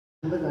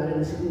Benar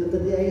sih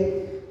tadi ay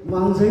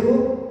mang saya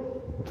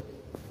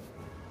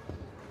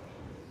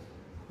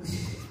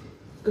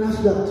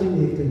keras dah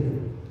cini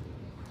itu.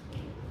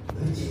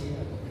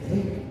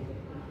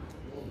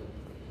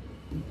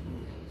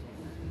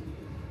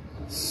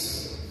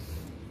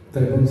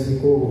 Tapi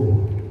siko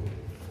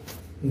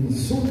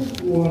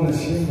insuk wana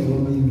sih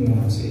melomini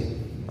nasi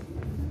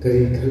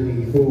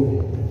kari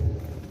ko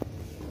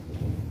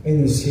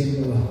ini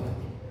sih malah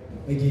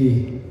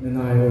lagi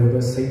menayo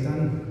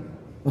bersaitan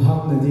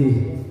mahal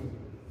nadi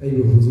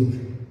ayu hujuk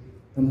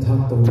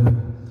nampak tahu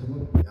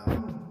kamu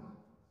yang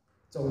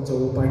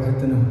jauh-jauh baik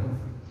katanya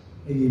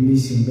lagi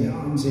missing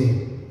beam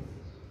sih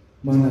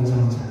mana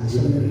lah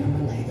sebenarnya apa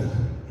lagi dah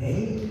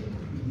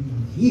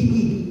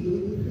hihi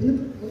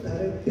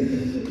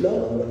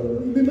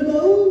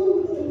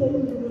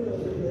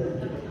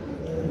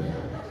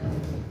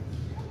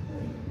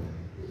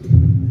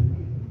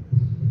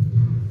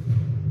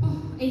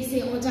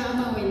Aise oja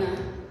ama wena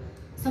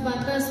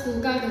sabata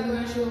school ka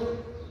ganwa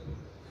sho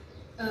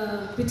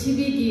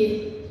prithvi gi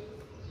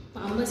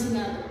pamba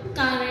sina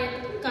kare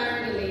ga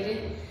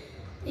lere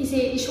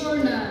aise ishwar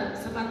na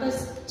sabata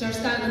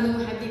church ka ganu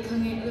habi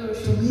khange or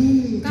sho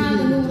ka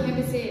ganu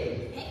habi se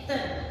hekta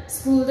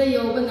school da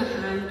yoba na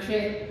han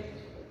khre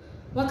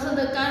wakal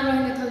da ka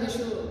ra na khala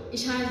sho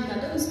isha na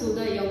da school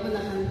da yoba na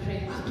han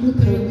khre tu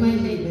kare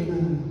mai le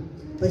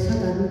paisa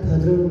dan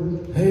phadro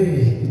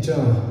hey icha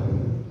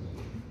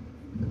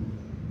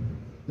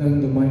nang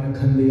dumay na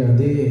kanli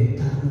ade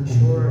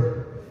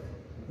sure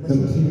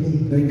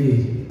nagi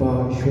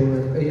pa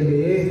sure ay ali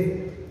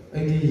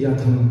ay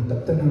yathang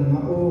taptanang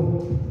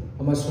mao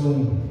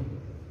amasung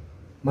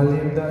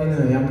malemda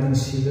ina yamnang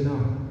sidana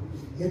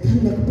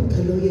yathang na ko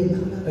thaloye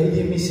na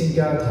ay missing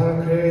ka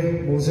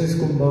thakre Moses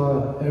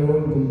kumba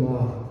Aaron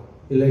kumba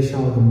Elisha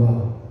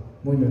kumba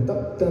moina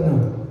taptana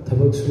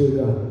thabak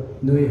suga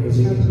noi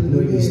hoji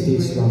noi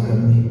stage la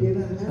kami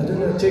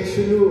aduna check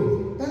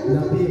shulu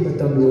nabi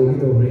matam logi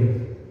dobre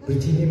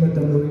prithvi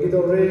matam logi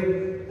dobre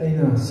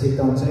aina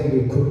setan sai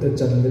ge khutta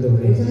chang ge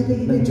dobre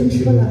nan check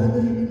shulu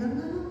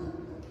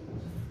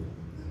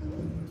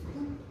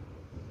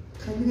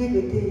khamne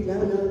gete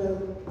lao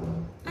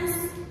as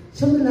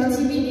sum la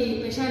prithvi gi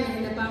pesha na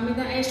na pa me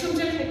da ai shum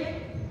jar ke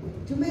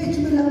chume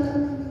lao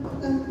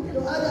to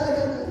ada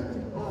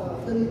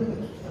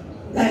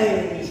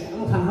dai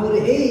sao phang hau re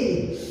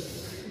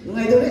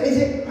ngày đâu đấy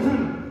chứ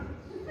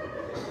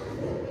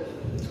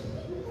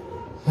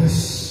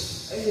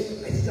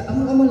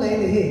ông lại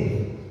này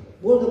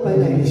bố cái bài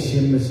này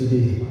xem mà gì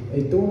đi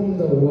ai tôm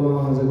đâu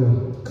qua rồi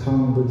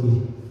khang bực gì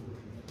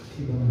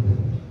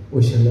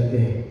ôi trời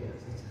ơi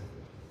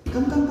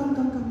cắm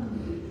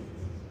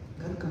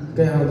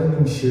cái nào đó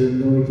mình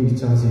xem nói gì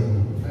cha gì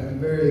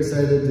I'm very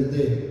excited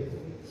today.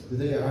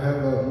 Today I have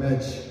a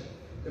match.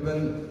 Even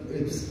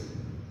it's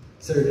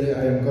Saturday,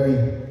 I am going.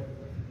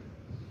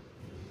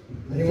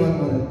 Anyone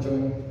want to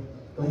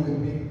join with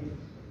me?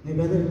 My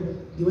brother,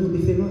 you want to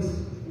be famous?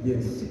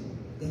 Yes.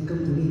 Then come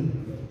to me.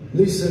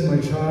 Listen, my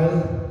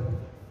child.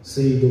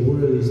 See, the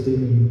world is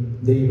dimming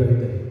day by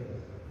day.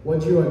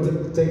 What you are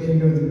taking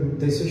your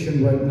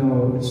decision right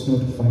now, it's not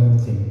the final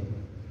thing.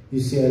 You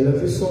see, I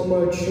love you so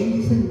much.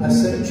 I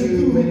sent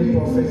you many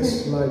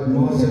prophets like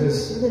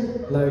Moses,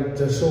 like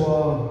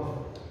Joshua,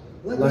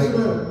 like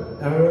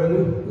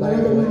Aaron, like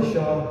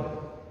Elisha,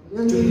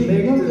 to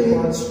make the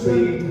path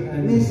straight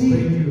and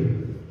bring you.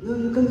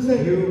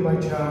 You, my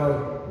child,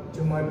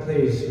 to my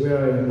place where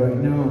I am right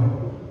now.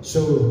 So,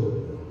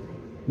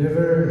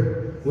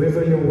 never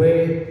waver your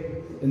way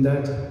in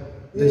that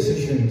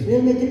decision.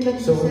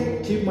 So,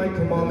 keep my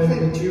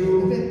commandment with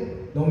you,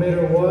 no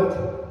matter what.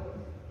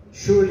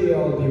 Surely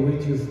I'll be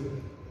with you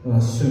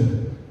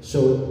soon.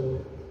 So,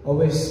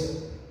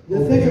 always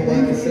obey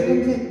what I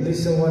say,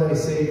 listen what I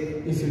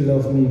say. If you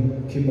love me,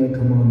 keep my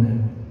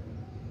commandment.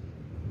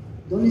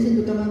 Don't listen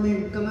to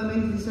commandment.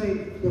 Commandment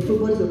inside. Your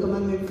football is your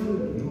commandment.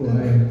 Come. Oh,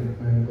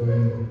 I'm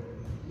going.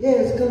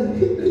 Yes, come.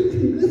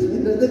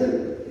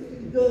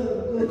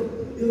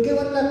 You get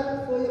one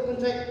luck for your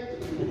contract.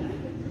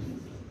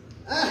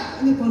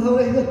 Ini penghau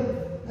itu.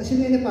 Asin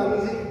ini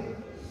pabrik sih.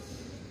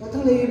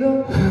 Patang lagi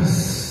bro.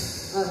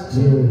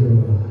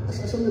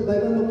 Asal the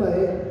Bible apa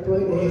ya?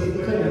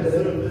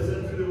 Listen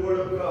to the word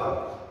of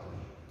God.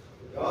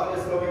 God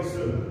is coming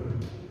soon,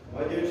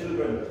 my dear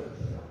children.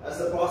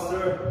 As a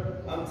pastor,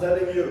 I'm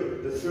telling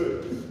you the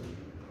truth.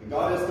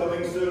 God is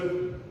coming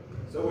soon,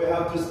 so we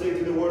have to stick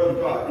to the word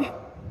of God.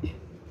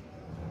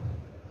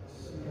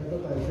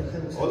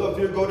 All of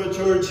you go to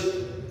church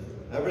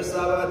every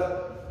Sabbath.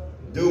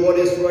 Do what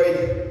is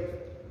right.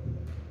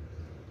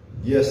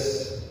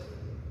 Yes.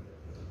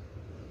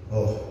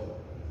 Oh,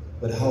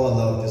 but how I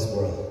love this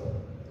world.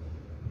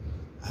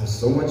 I have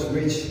so much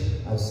rich.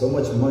 I have so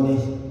much money.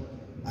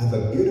 I have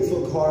a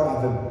beautiful car. I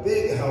have a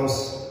big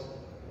house.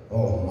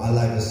 Oh, my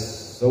life is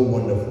so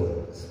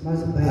wonderful.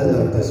 I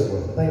love this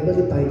world. But as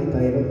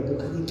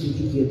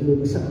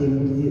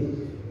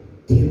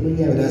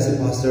a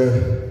pastor,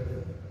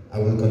 I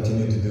will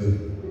continue to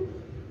do.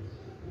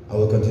 I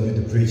will continue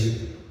to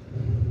preach.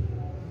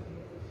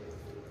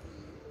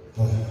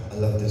 Oh, I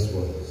love this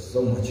world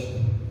so much.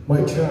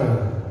 My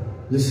child,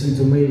 listen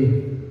to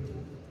me.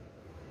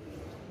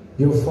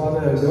 Your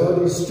Father,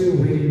 God is still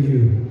waiting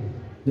you.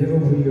 Never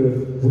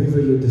waver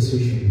your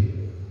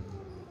decision.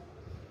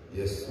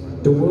 Yes.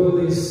 The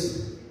world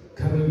is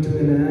coming to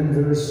an end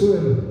very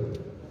soon.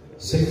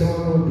 Satan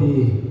will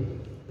be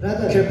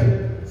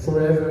kept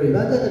forever.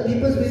 Brother, the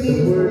people's waiting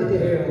The is word over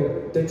there.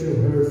 hell that you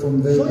heard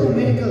from very Show the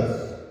beginning. miracles.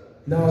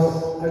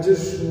 Now, I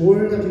just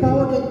warn The you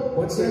power that-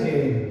 once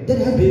again, that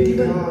has been big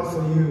given God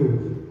for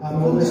you. I'm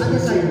from always the other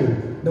with side. you,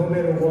 no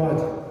matter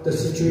what the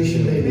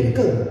situation may be.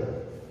 Miracle.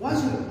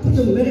 Once you put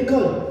the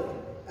miracle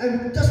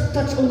and just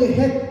touch on the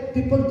head,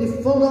 people they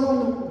fall down on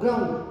the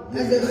ground.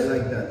 And Yes, I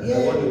like that. Yeah.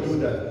 I want to do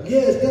that.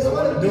 Yes, that's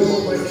what. No,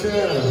 my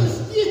child.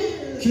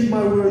 Yes. Keep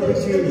my word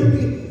with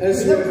you.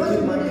 As you have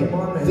kept my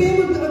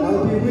commandment,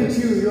 I'll be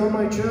with you. You're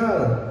my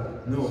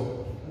child.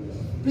 No.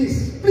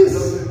 Please, I please,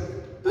 love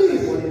it.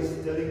 please. What he's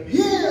telling me.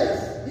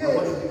 Yes, I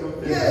want to yes, become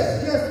famous.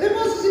 yes.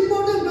 Famous is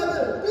important,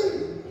 brother.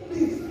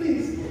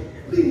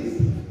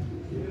 Please.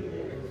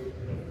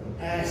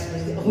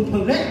 As the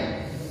open red.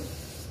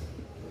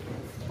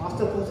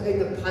 Master post ay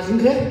nagpasing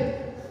red.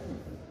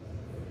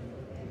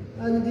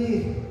 Ano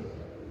di?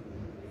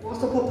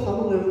 Master po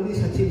pabong na hindi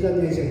sa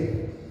timsan niya siya.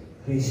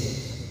 Please.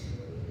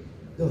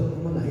 Do,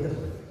 malay do.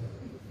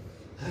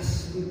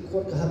 As di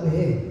kuat kahapon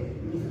eh.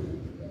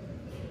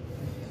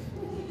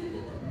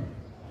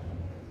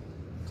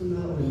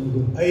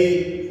 ꯑꯩ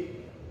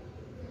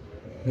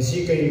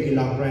ꯉꯁꯤ ꯀꯔꯤꯒꯤ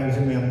ꯂꯥꯛꯄ꯭ꯔꯥ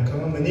ꯍꯥꯏꯕꯁꯤ ꯃꯌꯥꯝ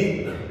ꯈꯪꯉꯝꯃꯅꯤ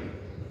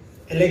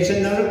election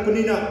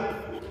ꯅꯛꯔꯛꯄꯅꯤꯅ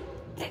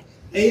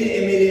ꯑꯩꯅ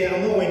MLA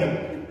ꯑꯃ ꯑꯣꯏꯅ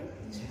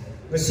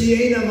ꯉꯁꯤ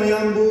ꯑꯩꯅ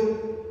ꯃꯌꯥꯝꯕꯨ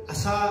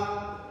ꯑꯁꯥ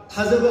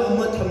ꯊꯥꯖꯕ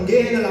ꯑꯃ ꯊꯝꯒꯦ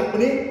ꯍꯥꯏꯅ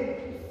ꯂꯥꯛꯄꯅꯤ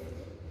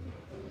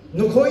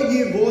ꯅꯈꯣꯏꯒꯤ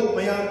ꯚꯣꯠ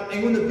ꯃꯌꯥꯝ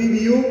ꯑꯩꯉꯣꯟꯗ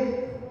ꯄꯤꯕꯤꯌꯨ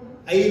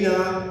ꯑꯩꯅ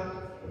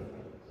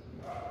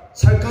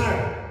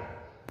ꯁꯔꯀꯥꯔ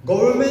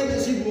ꯒꯣꯚꯔꯟꯃꯦꯟꯠ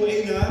ꯑꯁꯤꯕꯨ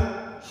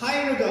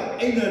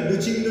ꯑꯩꯅ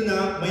ꯂꯨꯆꯤꯡꯗꯨꯅ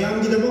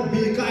ꯃꯌꯥꯝꯒꯤꯗꯃꯛ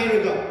ꯕꯤꯜ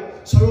ꯀꯥꯏꯔꯒ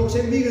ꯁꯔꯣꯛ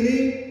ꯁꯦꯝꯕꯤꯒꯅꯤ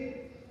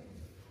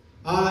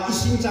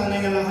इसिंग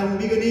चांगनायना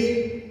लाहनबिगनी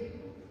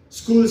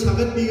स्कूल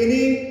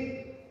सागतबिगनी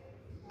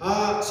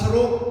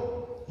सरोक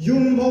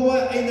यूम बावा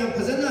आइना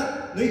फजना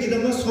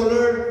नोइगिदमा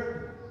सोलर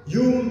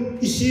यूम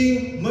इसिंग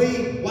मै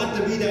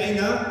वाटबिदा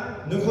आइना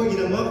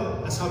नखोइगिदमा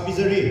आसा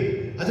पिजरी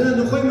अदना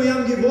नखोइ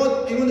मयामगी वोट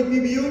आइगोन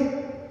पिबियु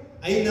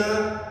आइना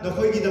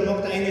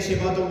नखोइगिदमक्ता आइना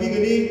सेवा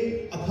तौबिगनी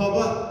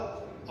अफबा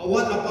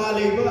अवात अपा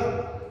लेबा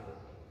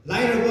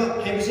लाइरबा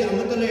हाइबसी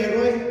अमता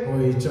लेरोय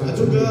होय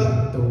अदुगा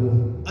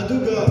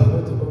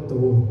थबक तौ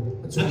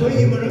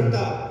अथोई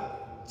मरक्ता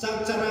चाक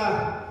चरा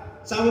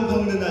चाबु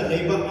फंगना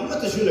लेबा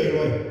अमतसु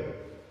लेरोय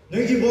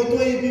नोइगी वोट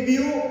ओइ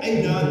पिबियु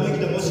आइना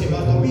नोइगिदमा सेवा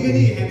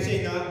तौबिगनी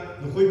हाइबसेना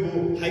नखोइबु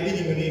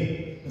हाइबिनिगनी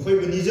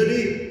नखोइबु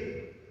निजरी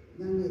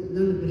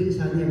नंग बिल्डिंग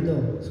सानियदो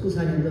स्कूल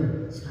सानियदो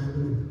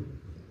सागनु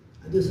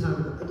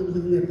अदु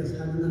नोइने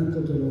पैसाना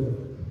नकोजलो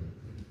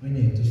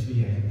ओइने तसु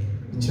याय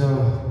चा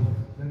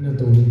नंगना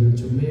तौबिबु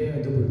चुमे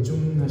अदुबु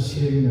चुमना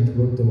शेंगना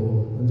थबक तौ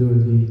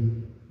अदुरदि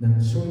नंग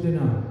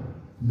सोइदना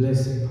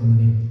blessing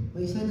फंगनी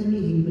पैसा नमी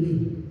हिंबनी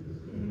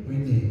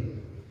ओइने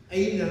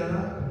आइना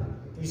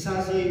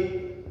पैसासी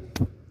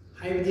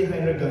हाइबदि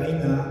हाइरगा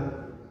आइना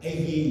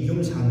आइगी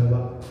युम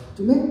सानबा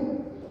चुमे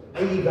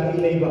आइगी गाड़ी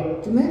लेबा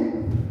चुमे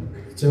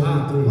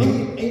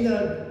आइना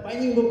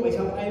पाइनिंगबो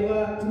पैसा पाइबा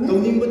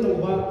तौनिंगबो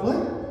तौबा होय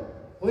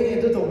होय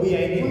एदो तौबि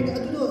याइने होय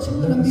अदुदो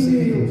सुनो लंबी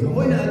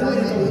होयना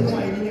अदुने तौबि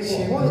नुआइनिने को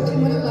होय अदु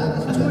मरा ला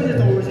अदुने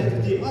तौरसे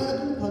तुति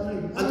अदु फदरे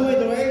अदुने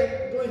तौय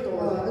दोय तौ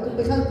अदु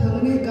पैसा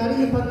फंगनी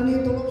गाड़ी फंगनी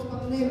तोलोब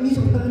फंगनी मी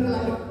सब फंगनी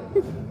ला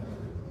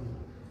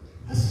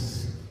अस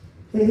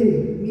हे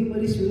मी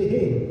मरी सुरे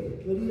हे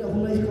मरी रा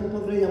होना इसको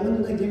पकड़े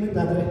यामन ना गेम में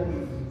दादरे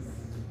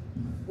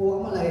ओ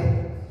अमा लाए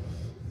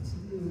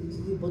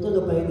सिदी बोतो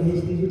दो पाई नहीं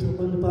सिदी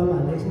थोपन पा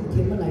माने सिदी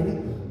थेमा लाए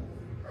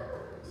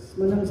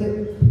मनम से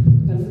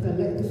kan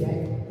itu ya.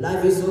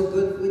 Life is so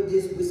good with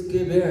this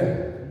whiskey beer.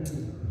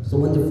 So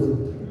wonderful.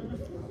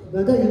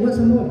 Brother, you want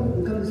some more?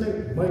 You come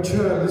inside. My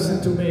child, listen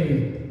to me.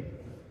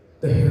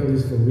 The hell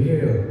is for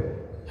real.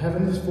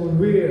 Heaven is for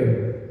real.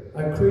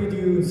 I created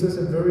you in such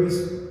a very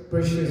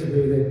precious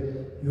way that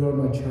you are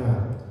my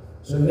child.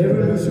 So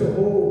never lose your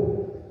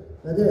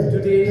hope. Brother,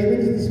 Today, heaven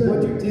is this one.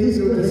 what you think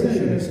your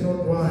decision is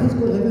not right. This is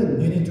called heaven.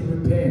 You need to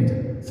repent.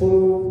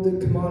 Follow the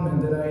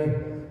commandment that I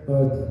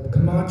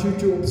command you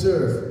to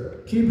observe.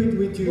 Keep it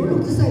with you.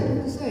 Don't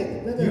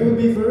decide, brother. You will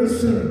be very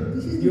soon.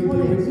 This is You'll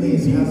be with me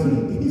in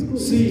heaven.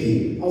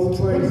 See, I will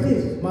try What is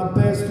this? my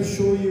best to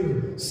show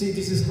you. See,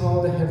 this is how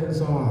the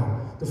heavens are.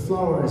 The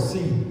flowers,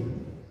 see.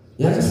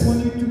 Yes. I just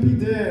want you to be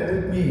there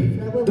with me.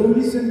 Flower, Don't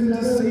listen to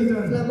this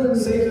flower,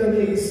 Satan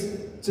is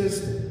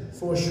just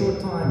for a short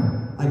time.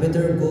 I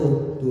better go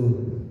to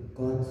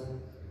God.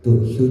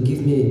 He'll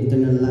give me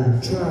eternal life.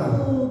 Try.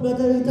 Oh,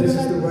 brother, This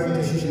is the right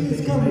decision that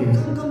you come, made.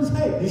 come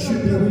inside. You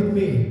should be with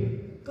me.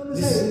 Come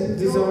inside.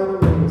 These are the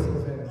ways of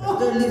heaven.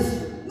 After this,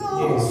 No,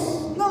 Yes,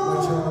 no, my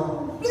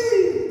child.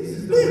 please, This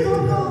is the please way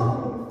don't to go.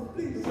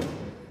 Please.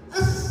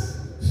 As,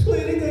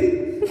 swearing day.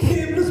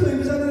 Hey, bro,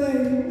 swearing sa day.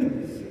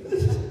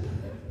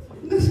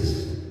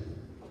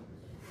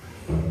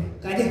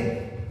 Kaya.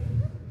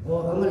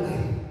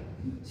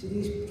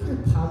 시디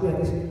잘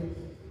파괴야 돼.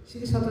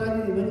 시디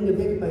사드라니 되면 이제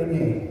백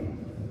바이네.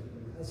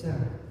 아자.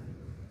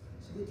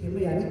 시디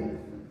되면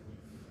야니.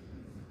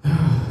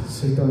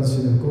 Satan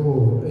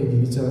sinago,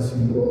 Elisa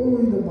sinago,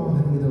 ina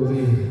mahal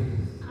ulit.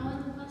 I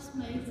want to pass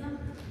my exam.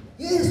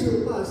 Yes,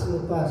 you pass,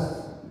 you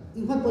pass.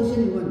 In what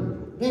position you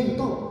want? Rank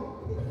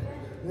top.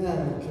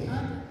 Yeah, okay.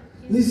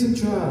 Listen,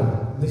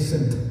 child,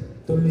 listen.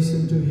 Don't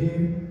listen to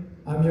him.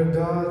 I'm your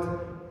God.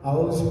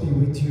 I'll always be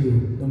with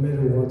you, no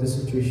matter what the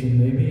situation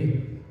may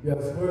be. You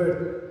have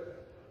heard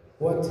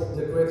what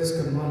the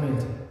greatest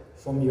commandment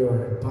from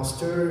your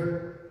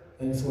pastor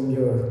and from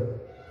your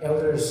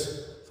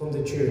elders from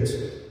the church.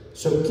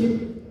 So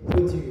keep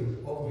with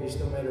you always,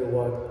 no matter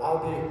what.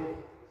 I'll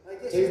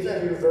be taking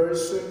you very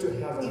soon to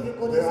heaven.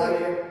 Where I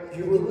am,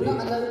 you will be.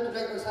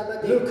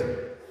 Look,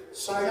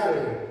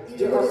 silently,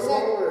 there are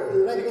flowers.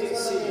 You can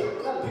see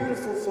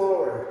beautiful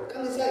flower.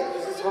 Come inside.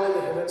 This is how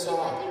the heavens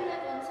are.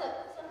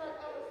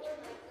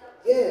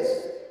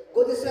 Yes,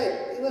 go this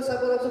side. Even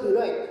Sabah also be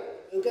right.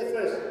 You get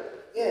first.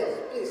 Yes,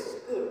 please.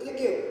 Good. Thank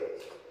you.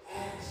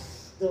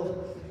 Yes.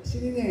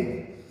 Sini ni.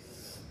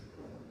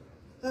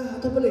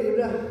 Apa lagi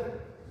bra?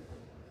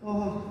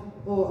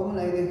 Ang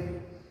lain ni.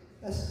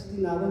 Di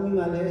nama mi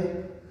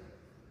malay.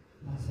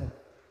 Masa.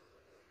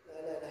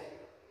 Lai.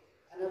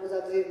 Ano ba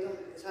sa trip to?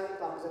 Isang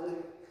pangsan ni.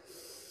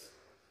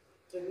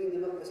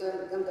 Training naman kasi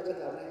ang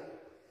taga-taga.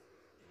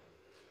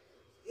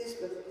 Yes,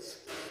 but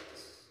it's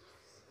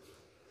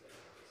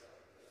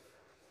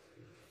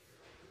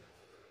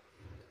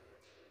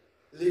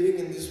living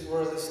in this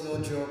world is no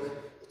joke.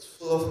 It's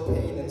full of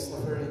pain and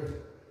suffering.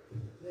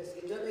 yes,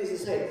 enjoyment is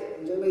inside.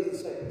 Enjoyment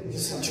is inside.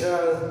 Listen,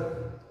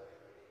 child,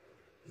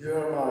 you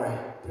are my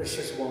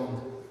precious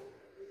one.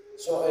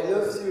 So I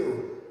love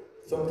you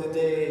from the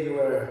day you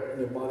were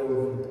in your mother's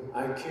womb.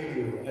 I care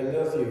you. I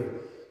love you.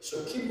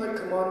 So keep my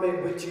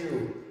commandment with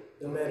you,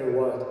 no matter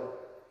what.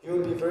 You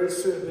will be very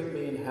soon with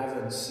me in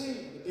heaven. See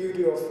the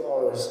beauty of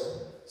flowers.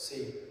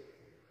 See,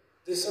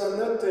 these are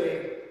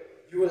nothing.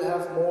 You will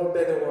have more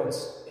better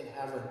ones in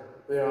heaven,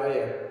 where I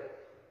am.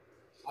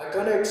 I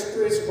cannot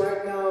express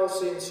right now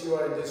since you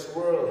are in this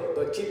world,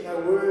 but keep my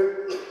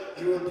word,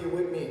 you will be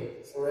with me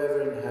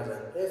forever in heaven.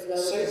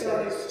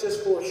 Satan is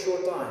just for a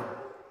short time.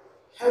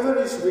 Heaven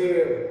is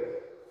real.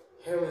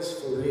 Hell is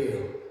for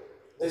real.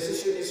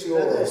 Decision is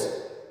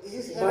yours. This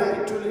is It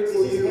might be too late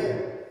for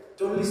you.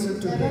 Don't listen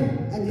to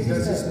him, And this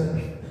because is it's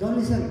not. don't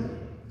listen.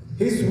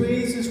 His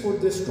ways is for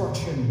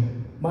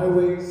destruction. My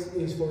ways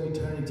is for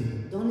eternity.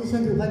 Don't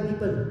listen to white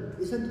people.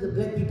 Listen to the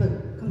black people.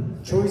 Come.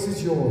 Choice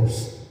is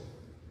yours.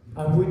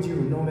 I'm with you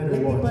no matter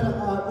Black people what.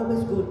 are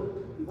always good.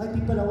 White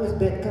people are always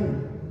bad.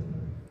 Come.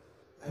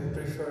 I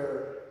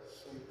prefer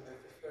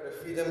the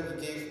freedom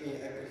he gave me.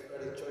 I prefer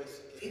the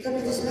choice he gave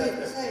Freedom me. is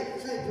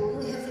decide. You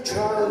only have freedom.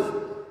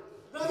 Child,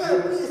 Brother,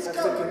 you please have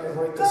come. taken the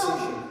right Come.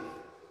 decision.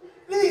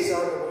 Please. These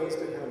are the ways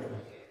to heaven.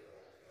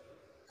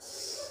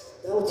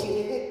 Don't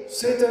cheat it.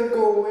 Satan,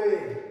 go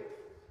away.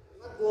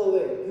 Not go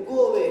away. You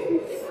go away.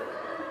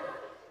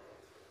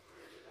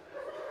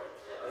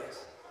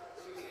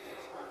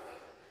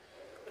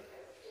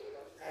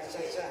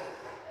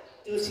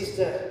 Two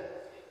sisters,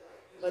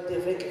 but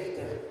different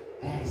character.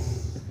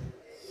 Yes.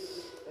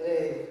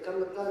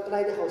 Come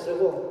try the house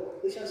go.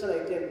 Which one's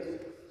like them?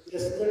 The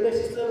elder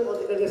sister or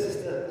the elder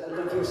sister? I'm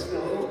confused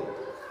now.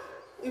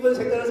 Even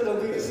Satan is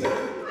confused.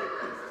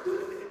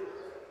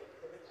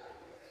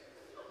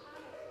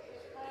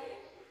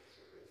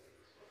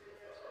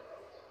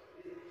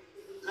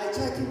 I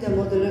think they're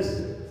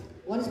modelers.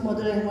 One is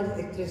model and one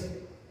is actress.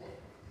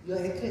 You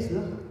are actress,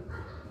 no?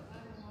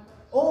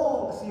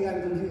 Oh, see,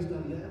 I'm confused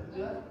now.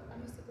 Yeah?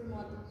 I'm a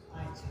supermodel.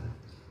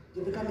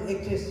 You become an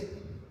actress.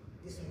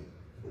 This side.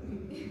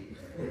 And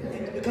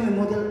you become a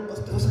model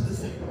also this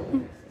side.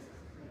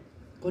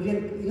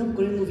 Korean, you know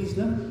Korean movies,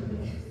 no?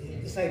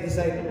 This side.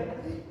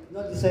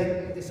 Not this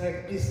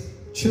side, please.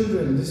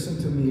 Children, listen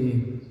to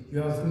me. You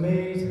have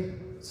made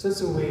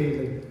such a way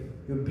that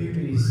your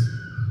beauty is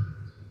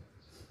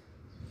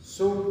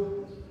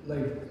so,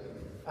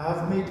 I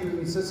have made you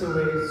in such a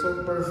way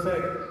so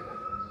perfect.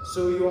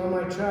 So you are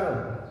my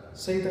child.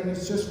 Satan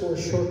is just for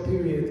a short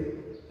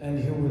period and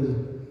he will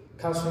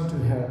cast you into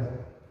hell.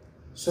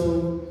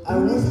 So I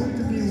want you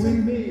to be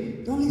with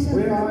me. Don't listen.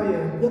 Where I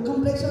am. Your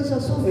complexions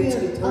are so It's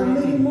fair. I'll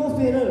make you eternity. more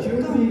fairer.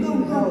 You'll be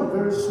in hell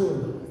very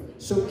soon.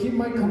 So keep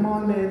my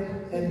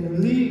commandment and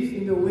live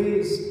in the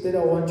ways that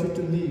I want you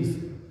to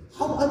live.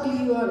 How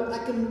ugly you are. I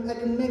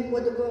can make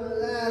what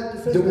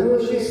different. The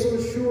world is so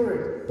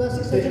short. Plus,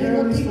 it's The actually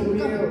hell is for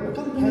nothing. real.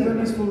 Come to Heaven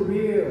me. is for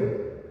real.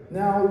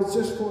 Now it's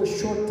just for a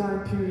short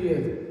time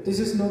period. This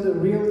is not the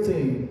real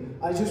thing.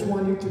 I just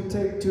want you to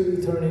take to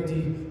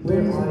eternity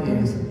where I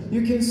am.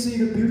 You can see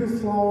the beautiful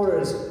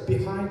flowers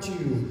behind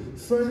you.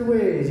 Front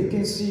way, you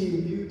can see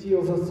the beauty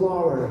of a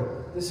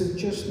flower. This is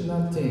just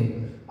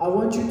nothing. I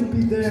want you to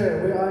be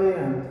there where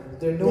I am.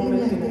 There no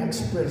man can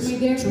express My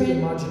dear through friend.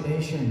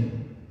 imagination.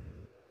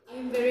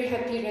 I'm very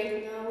happy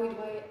right now with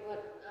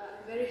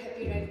I'm very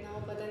happy right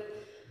now, but then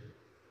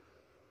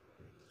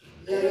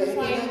I don't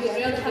find the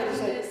real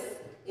happiness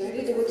in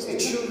the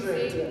children.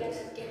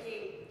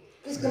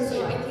 Please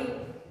So come. I think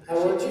I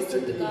want you to listen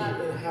be to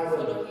God, in follow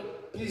heaven. Him.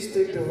 Please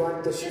take the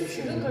right Just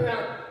decision. look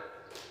around.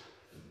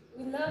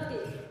 We love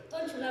it.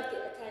 Don't you love the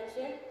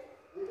attention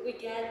we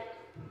get?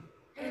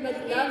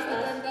 Everybody loves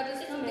us. That is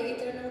Just not the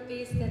imagine. eternal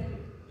peace that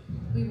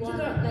we Look want.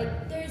 around,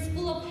 like there is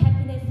full of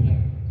happiness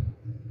here.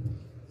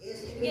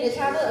 Yes, We can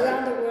travel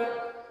around the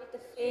world with the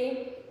fame.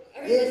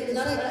 Everybody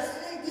loves us.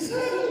 I think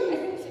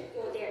we should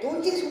go there.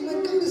 Don't chase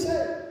women, come this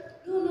side.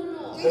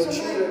 No. The Chase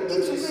children women, don't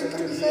chase listen women, to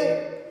come this him.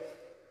 side.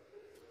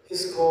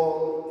 His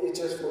call is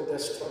just for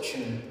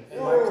destruction. And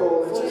No, my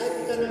call for is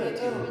just eternal. for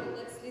eternal.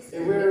 Let's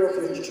listen. Beware of Let's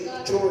your listen to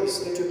God. choice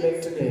that you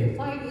make today.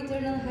 Find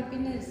eternal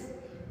happiness.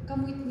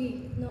 Come with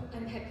me. No,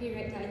 I'm happy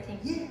right now. I think.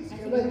 Yes, I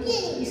you're think right. I'm happy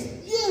Yes,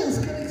 here.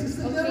 yes, correct,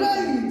 sister. You're Okay,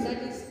 right.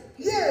 that is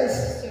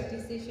Yes. your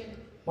decision.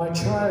 My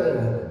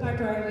child, Part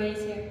of our ways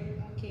here.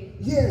 Okay.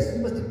 Yes,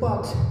 you must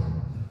depart.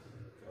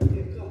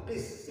 Okay, come,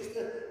 please,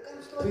 sister.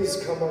 Come slowly. please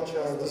come, my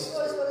child. This is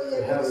Sorry,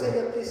 yeah, heaven. say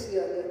that, please.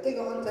 Yeah. Take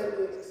your own time,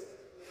 please.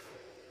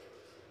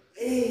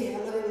 Hey,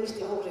 I'm going to miss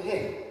the whole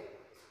hey.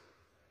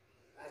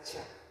 Acha.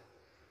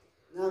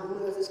 Now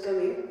who else is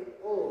coming?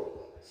 Oh,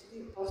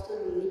 see, Pastor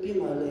Nipi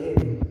Malay.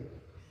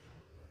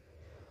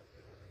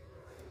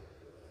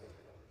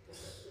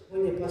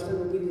 When you Pastor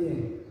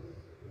Nipi,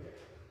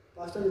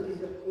 Pastor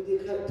Nipi, who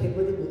did have take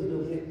what he would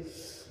do.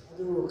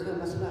 Ado kha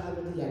masala ha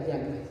badi yak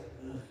yak.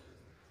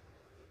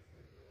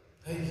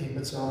 Hey,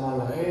 but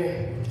sama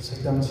eh,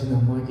 sakdam sina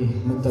magi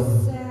matam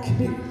Sad.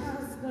 kibik My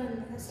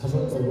husband has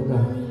thabak chosen tawaga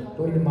money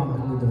over loina ma God.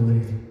 hangi dawre.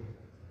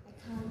 I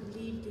can't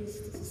believe this.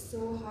 This is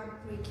so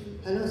heartbreaking.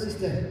 Hello,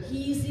 sister.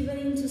 He is even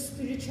into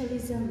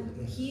spiritualism.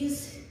 He is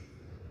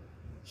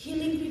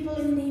healing people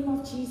in the name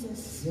of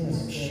Jesus.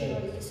 Yes, I'm sure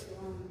correct. it is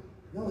wrong.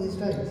 No, he's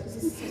right.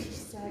 This is such a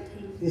sad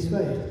thing. He's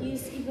right. He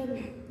is even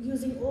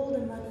using all the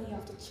money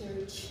of the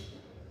church.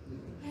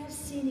 I have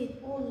seen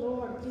it. Oh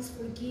Lord, please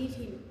forgive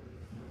him.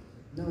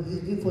 No, he's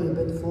doing for you,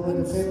 but for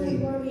I'm the so family.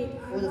 worried.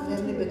 I For the want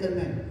family to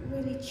betterment.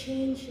 really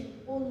change him.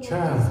 Oh Lord,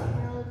 Child,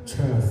 please help.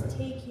 child.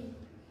 Please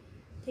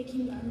take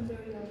him under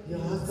your Your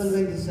wings. husband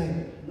went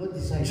decide, not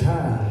decide.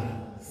 Child,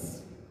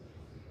 Please.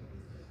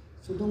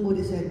 So don't go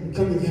decide.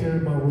 come hear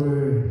my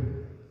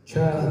word.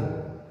 Child,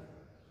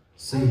 I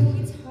see, know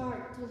it's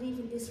hard to live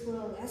in this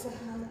world as a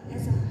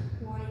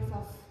wife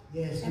of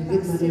Yes, a you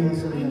get money pastor.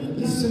 also. I Yeah. need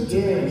Listen money to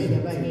me. to Yeah,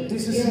 take right.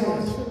 This is care not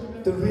of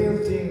children. the real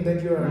thing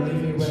that you are My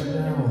living right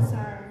children now.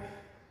 are-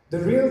 The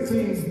real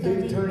thing, the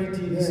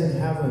eternity is in They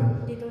heaven.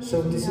 don't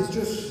So have this is enough.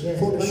 just Yes,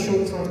 for the but short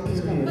it's time not-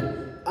 it's not. period.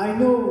 I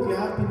know you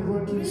have been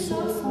working Really so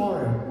loves me.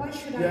 hard. Why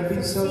should You I have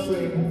been forsake him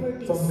suffering over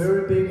this? from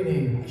very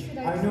beginning. Why should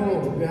I I try know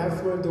to- you have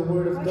heard the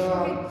word Why of should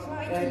God I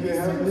try to and you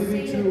listen have to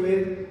living Satan? through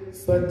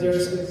it, but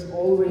there's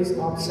always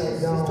upside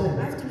I down.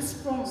 have to be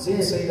strong.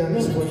 Since Satan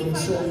is Even working if I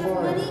so don't have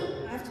hard. money,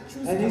 I have to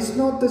choose And God. it's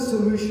not the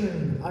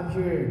solution. I'm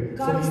here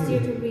God is for there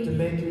to you read. to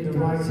make you the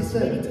God right is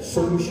ready to help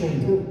solution.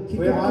 you.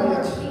 Where I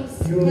am,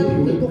 Please you will help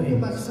be me.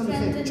 with me.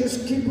 Strengthen Just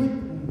me. keep with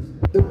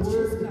the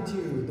word with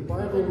you, the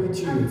Bible with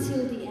you,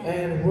 Until the end.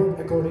 and work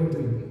according to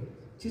it.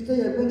 Sister,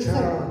 you're going to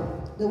decide.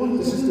 Child, The one who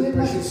this took is you the very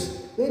much. precious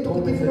They took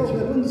moment it that off. you-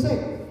 You're going to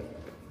decide.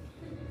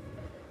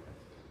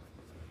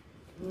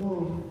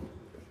 No.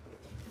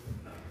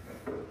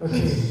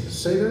 Okay,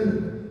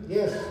 Satan,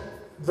 Yes.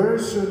 very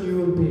soon you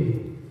will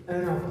be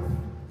enough.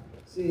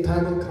 See,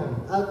 Time will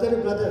come. I'll tell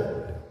you,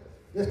 brother.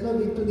 Let's not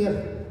be too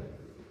near.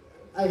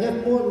 I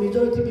have more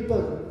majority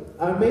people.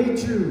 I made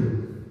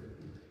you.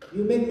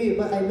 You make me,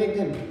 but I make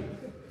them.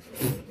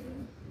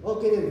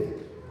 Okay then.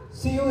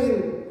 See you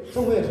in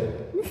somewhere.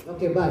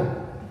 Okay, bye.